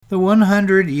The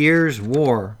 100 Years'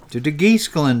 War, the De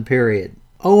Guesclin period.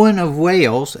 Owen of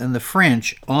Wales and the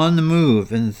French on the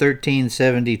move in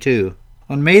 1372.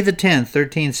 On May the 10th,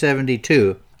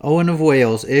 1372, Owen of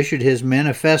Wales issued his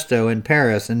manifesto in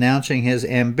Paris announcing his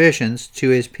ambitions to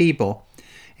his people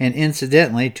and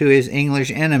incidentally to his English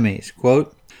enemies.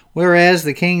 Quote, "Whereas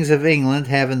the kings of England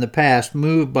have in the past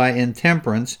moved by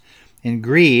intemperance and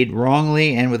greed,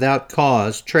 wrongly and without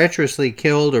cause, treacherously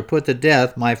killed or put to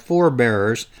death my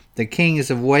forebearers, the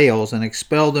kings of Wales, and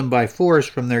expelled them by force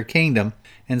from their kingdom,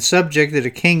 and subjected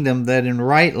a kingdom that in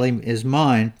rightly is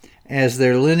mine, as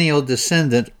their lineal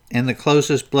descendant and the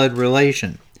closest blood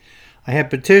relation. I have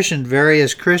petitioned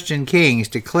various Christian kings,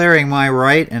 declaring my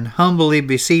right and humbly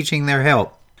beseeching their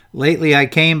help. Lately I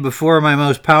came before my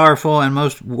most powerful and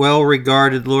most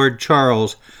well-regarded Lord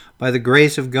Charles, by the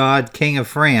grace of God, King of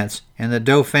France, and the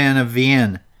Dauphin of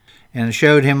Vienne, and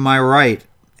showed him my right.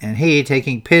 And he,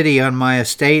 taking pity on my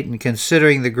estate and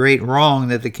considering the great wrong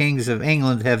that the kings of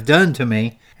England have done to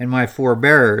me and my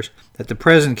forebearers, that the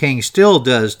present king still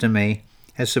does to me,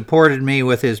 has supported me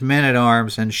with his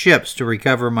men-at-arms and ships to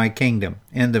recover my kingdom."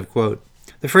 End of quote.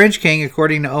 The French king,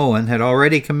 according to Owen, had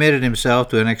already committed himself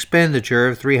to an expenditure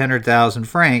of 300,000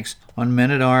 francs on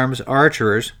men-at-arms,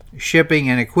 archers, shipping,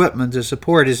 and equipment to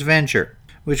support his venture,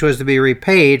 which was to be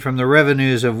repaid from the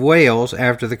revenues of Wales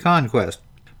after the conquest.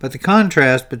 But the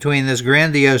contrast between this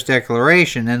grandiose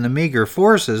declaration and the meager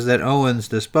forces at Owen's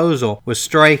disposal was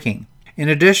striking. In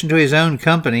addition to his own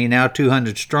company, now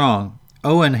 200 strong,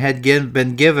 Owen had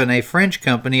been given a French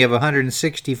company of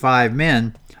 165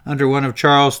 men under one of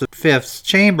Charles V's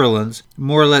chamberlains,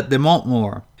 Morlet de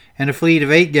Montmort, and a fleet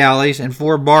of 8 galleys and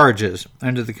 4 barges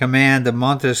under the command of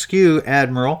Montesquieu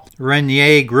Admiral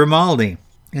Renier Grimaldi.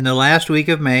 In the last week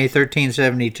of May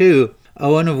 1372,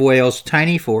 Owen of Wales'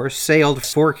 tiny force sailed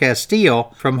for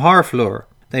Castile from Harfleur.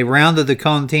 They rounded the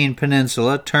Contine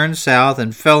Peninsula, turned south,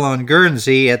 and fell on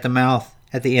Guernsey at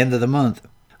the end of the month.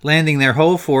 Landing their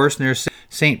whole force near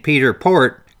St. Peter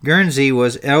Port, Guernsey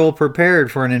was ill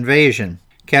prepared for an invasion.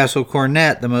 Castle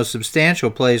Cornet, the most substantial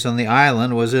place on the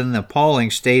island, was in an appalling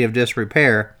state of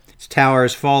disrepair, its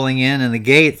towers falling in and the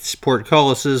gates,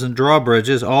 portcullises, and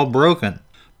drawbridges all broken.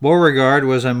 Beauregard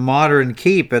was a modern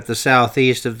keep at the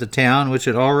southeast of the town, which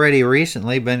had already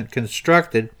recently been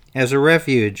constructed as a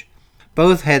refuge.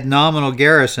 Both had nominal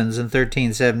garrisons in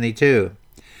 1372.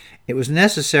 It was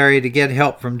necessary to get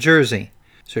help from Jersey.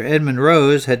 Sir Edmund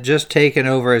Rose had just taken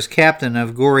over as captain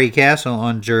of Gorey Castle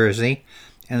on Jersey,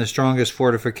 and the strongest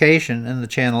fortification in the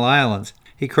Channel Islands.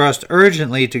 He crossed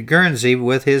urgently to Guernsey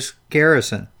with his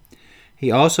garrison.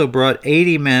 He also brought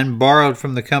 80 men borrowed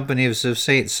from the company of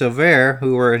St. Sauveur,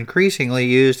 who were increasingly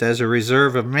used as a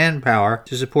reserve of manpower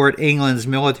to support England's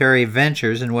military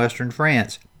ventures in western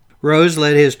France. Rose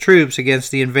led his troops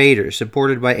against the invaders,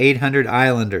 supported by 800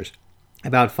 islanders.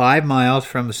 About 5 miles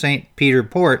from St. Peter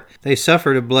Port, they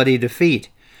suffered a bloody defeat.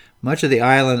 Much of the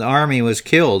island army was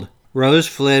killed. Rose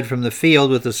fled from the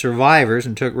field with the survivors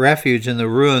and took refuge in the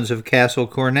ruins of Castle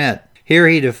Cornet. Here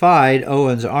he defied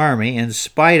Owen's army in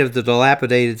spite of the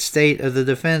dilapidated state of the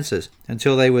defenses,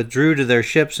 until they withdrew to their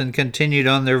ships and continued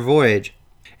on their voyage.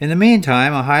 In the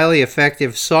meantime, a highly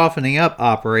effective softening up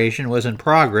operation was in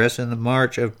progress in the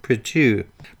March of Poitou.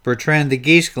 Bertrand de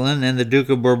Guesclin and the Duke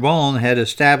of Bourbon had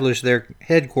established their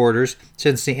headquarters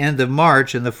since the end of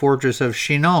March in the fortress of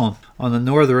Chinon on the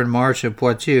northern march of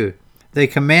Poitou. They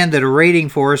commanded a raiding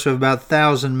force of about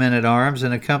 1,000 men-at-arms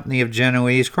and a company of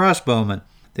Genoese crossbowmen.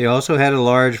 They also had a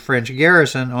large French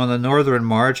garrison on the northern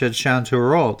march at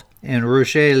Chanteroult and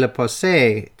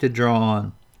Ruchet-le-Passé to draw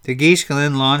on. De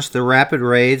Guesclin launched the rapid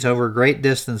raids over great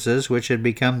distances which had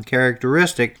become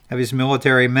characteristic of his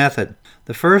military method.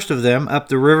 The first of them, up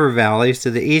the river valleys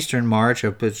to the eastern march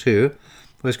of Poitou,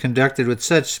 was conducted with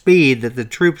such speed that the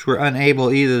troops were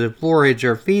unable either to forage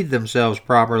or feed themselves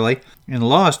properly and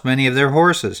lost many of their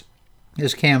horses.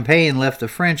 This campaign left the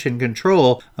French in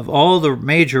control of all the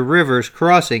major rivers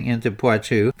crossing into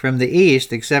Poitou from the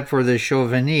east except for the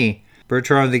Chauvigny.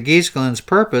 Bertrand de Guesclin's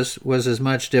purpose was as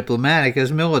much diplomatic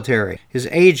as military. His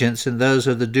agents and those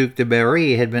of the Duc de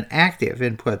Berry had been active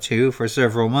in Poitou for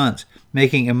several months,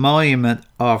 making emolument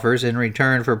offers in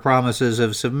return for promises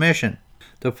of submission.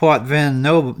 The Poitevin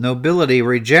nobility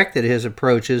rejected his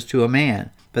approaches to a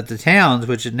man, but the towns,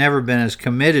 which had never been as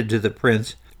committed to the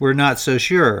prince, were not so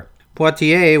sure.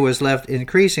 Poitiers was left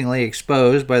increasingly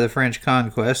exposed by the French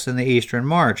conquests in the Eastern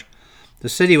March. The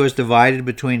city was divided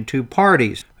between two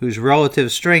parties, whose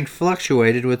relative strength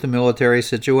fluctuated with the military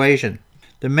situation.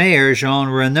 The mayor, Jean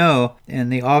Renaud,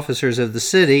 and the officers of the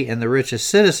city and the richest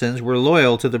citizens were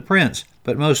loyal to the prince,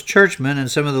 but most churchmen and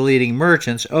some of the leading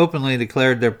merchants openly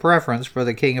declared their preference for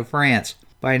the King of France.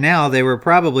 By now, they were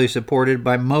probably supported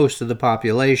by most of the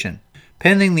population.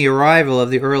 Pending the arrival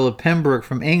of the Earl of Pembroke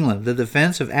from England, the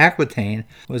defense of Aquitaine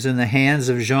was in the hands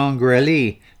of Jean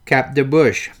Grelly, Cap de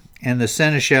Buch, and the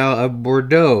Seneschal of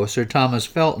Bordeaux, Sir Thomas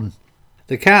Felton.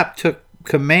 The Cap took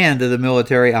command of the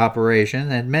military operation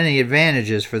and had many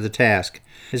advantages for the task.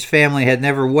 His family had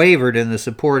never wavered in the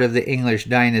support of the English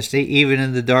dynasty, even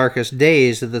in the darkest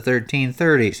days of the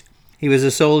 1330s. He was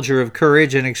a soldier of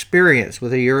courage and experience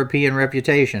with a European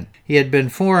reputation. He had been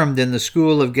formed in the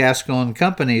school of Gascon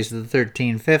companies of the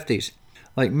 1350s.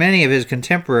 Like many of his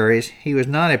contemporaries, he was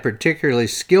not a particularly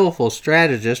skillful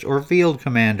strategist or field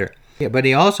commander, but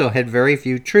he also had very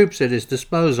few troops at his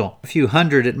disposal, a few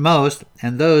hundred at most,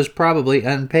 and those probably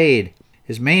unpaid.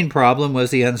 His main problem was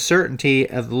the uncertainty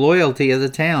of the loyalty of the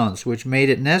towns, which made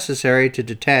it necessary to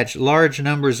detach large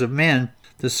numbers of men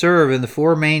to serve in the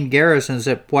four main garrisons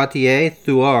at Poitiers,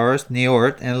 Thouars,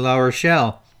 Niort, and La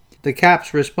Rochelle. The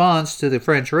Cap's response to the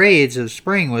French raids of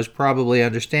spring was probably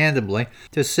understandably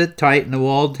to sit tight in the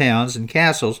walled towns and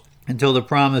castles until the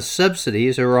promised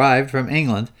subsidies arrived from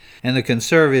England and to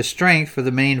conserve his strength for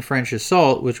the main French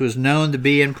assault, which was known to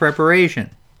be in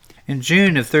preparation. In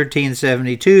June of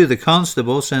 1372, the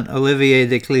Constable sent Olivier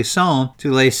de Clisson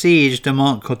to lay siege to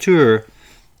Montcouture,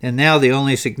 and now the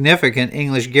only significant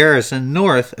English garrison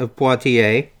north of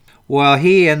Poitiers, while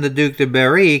he and the Duc de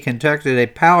Berry conducted a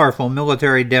powerful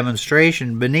military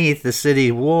demonstration beneath the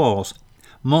city's walls.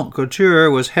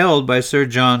 Montcouture was held by Sir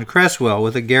John Cresswell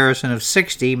with a garrison of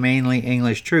 60 mainly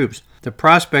English troops, the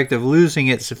prospect of losing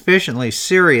it sufficiently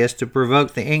serious to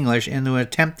provoke the English into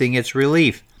attempting its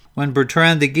relief. When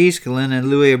Bertrand de Guesclin and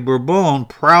Louis of Bourbon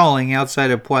prowling outside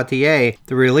of Poitiers,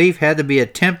 the relief had to be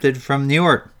attempted from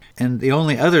Niort, and the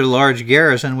only other large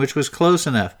garrison which was close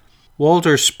enough.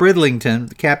 Walter Spridlington,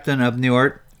 the captain of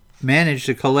Niort, managed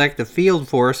to collect a field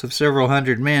force of several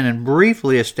hundred men and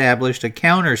briefly established a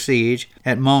counter-siege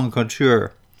at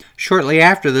Montcouture. Shortly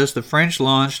after this, the French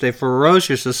launched a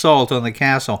ferocious assault on the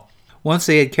castle. Once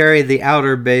they had carried the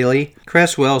outer bailey,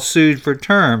 Cresswell sued for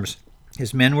terms.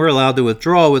 His men were allowed to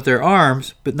withdraw with their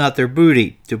arms, but not their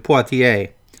booty, to Poitiers.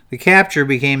 The capture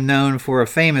became known for a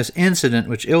famous incident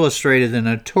which illustrated the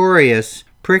notorious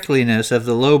prickliness of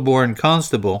the low-born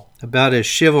constable about his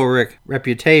chivalric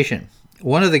reputation.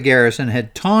 One of the garrison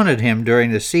had taunted him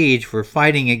during the siege for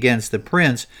fighting against the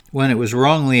prince when it was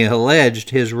wrongly alleged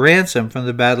his ransom from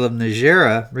the Battle of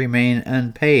Negera remained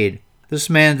unpaid. This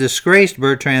man disgraced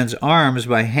Bertrand's arms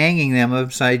by hanging them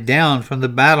upside down from the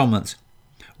battlements.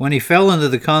 When he fell into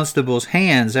the constable's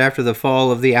hands after the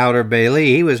fall of the outer bailey,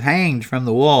 he was hanged from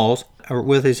the walls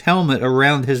with his helmet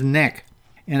around his neck.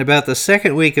 In about the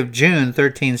second week of June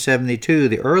 1372,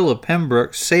 the Earl of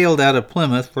Pembroke sailed out of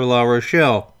Plymouth for La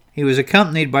Rochelle. He was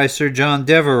accompanied by Sir John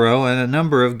Devereux and a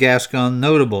number of Gascon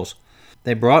notables.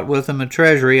 They brought with them a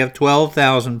treasury of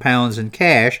 £12,000 in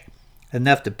cash,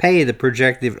 enough to pay the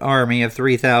projected army of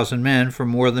 3,000 men for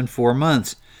more than 4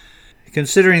 months.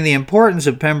 Considering the importance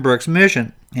of Pembroke's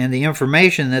mission and the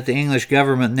information that the English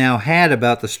government now had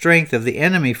about the strength of the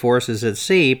enemy forces at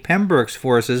sea, Pembroke's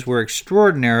forces were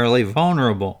extraordinarily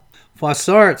vulnerable.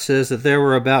 Froissart says that there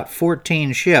were about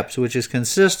 14 ships, which is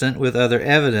consistent with other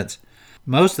evidence.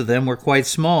 Most of them were quite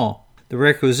small. The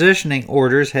requisitioning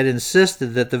orders had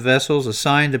insisted that the vessels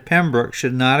assigned to Pembroke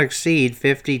should not exceed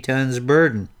 50 tons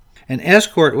burden. An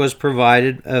escort was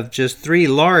provided of just 3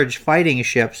 large fighting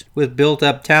ships with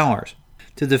built-up towers.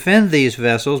 To defend these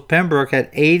vessels, Pembroke had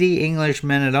 80 English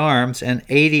men-at-arms and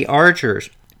 80 archers,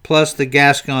 plus the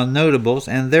Gascon notables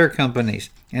and their companies,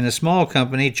 and a small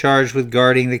company charged with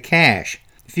guarding the cache.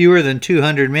 Fewer than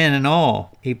 200 men in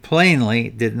all. He plainly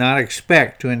did not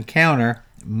expect to encounter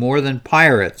more than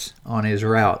pirates on his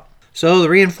route. So the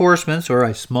reinforcements, or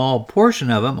a small portion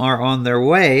of them, are on their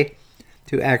way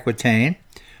to Aquitaine.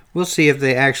 We'll see if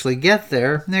they actually get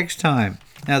there next time.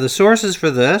 Now, the sources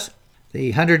for this: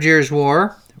 the 100 Years'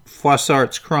 War,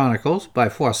 Froissart's Chronicles by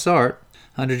Froissart,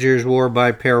 100 Years' War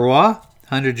by Perrois,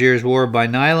 100 Years' War by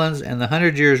Nylans, and the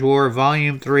 100 Years' War,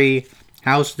 Volume 3,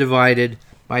 House Divided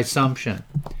by Sumption.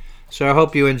 So I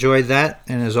hope you enjoyed that,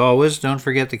 and as always, don't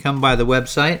forget to come by the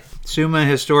website,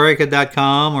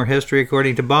 summahistorica.com or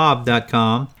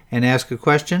historyaccordingtobob.com, and ask a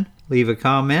question, leave a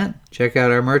comment, check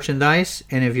out our merchandise,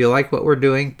 and if you like what we're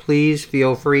doing, please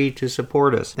feel free to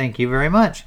support us. Thank you very much.